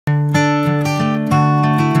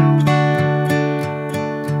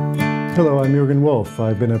Hello, I'm Jürgen Wolf.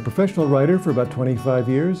 I've been a professional writer for about 25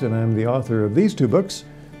 years, and I'm the author of these two books,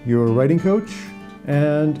 Your Writing Coach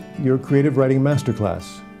and Your Creative Writing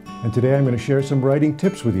Masterclass. And today I'm going to share some writing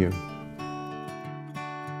tips with you.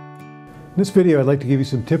 In this video, I'd like to give you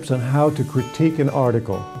some tips on how to critique an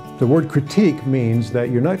article. The word critique means that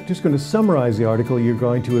you're not just going to summarize the article, you're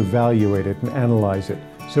going to evaluate it and analyze it.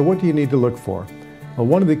 So what do you need to look for? Well,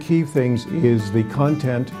 one of the key things is the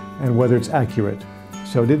content and whether it's accurate.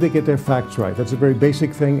 So did they get their facts right? That's a very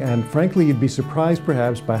basic thing, and frankly, you'd be surprised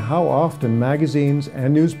perhaps by how often magazines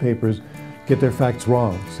and newspapers get their facts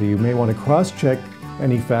wrong. So you may want to cross-check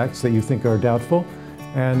any facts that you think are doubtful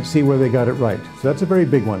and see where they got it right. So that's a very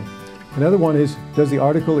big one. Another one is, does the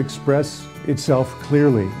article express itself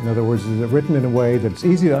clearly? In other words, is it written in a way that's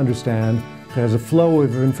easy to understand, that has a flow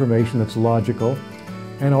of information that's logical?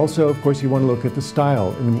 And also, of course, you want to look at the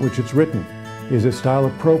style in which it's written. Is a style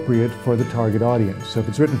appropriate for the target audience? So if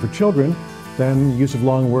it's written for children, then use of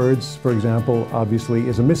long words, for example, obviously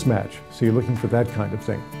is a mismatch. So you're looking for that kind of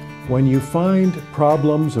thing. When you find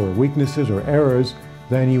problems or weaknesses or errors,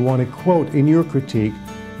 then you want to quote in your critique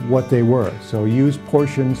what they were. So use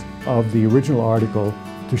portions of the original article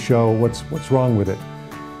to show what's wrong with it.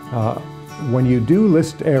 When you do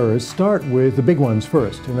list errors, start with the big ones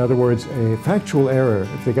first. In other words, a factual error,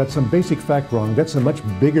 if they got some basic fact wrong, that's a much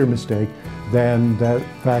bigger mistake than that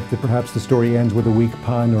fact that perhaps the story ends with a weak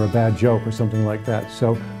pun or a bad joke or something like that.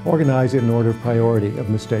 So organize it in order of priority of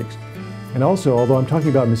mistakes. And also, although I'm talking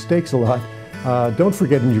about mistakes a lot, don't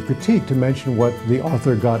forget in your critique to mention what the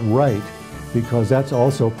author got right, because that's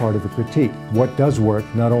also part of a critique. What does work,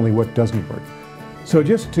 not only what doesn't work. So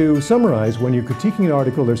just to summarize, when you're critiquing an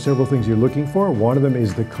article, there's several things you're looking for. One of them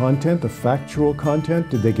is the content, the factual content.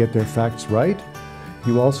 Did they get their facts right?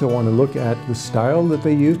 You also want to look at the style that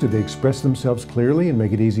they use. Did they express themselves clearly and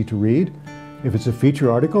make it easy to read? If it's a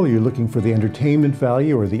feature article, you're looking for the entertainment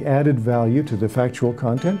value or the added value to the factual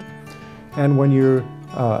content. And when you're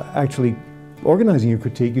actually organizing your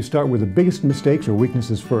critique, you start with the biggest mistakes or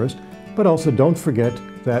weaknesses first, but also don't forget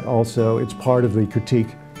that also it's part of the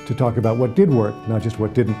critique to talk about what did work, not just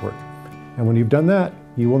what didn't work. And when you've done that,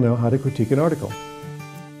 you will know how to critique an article.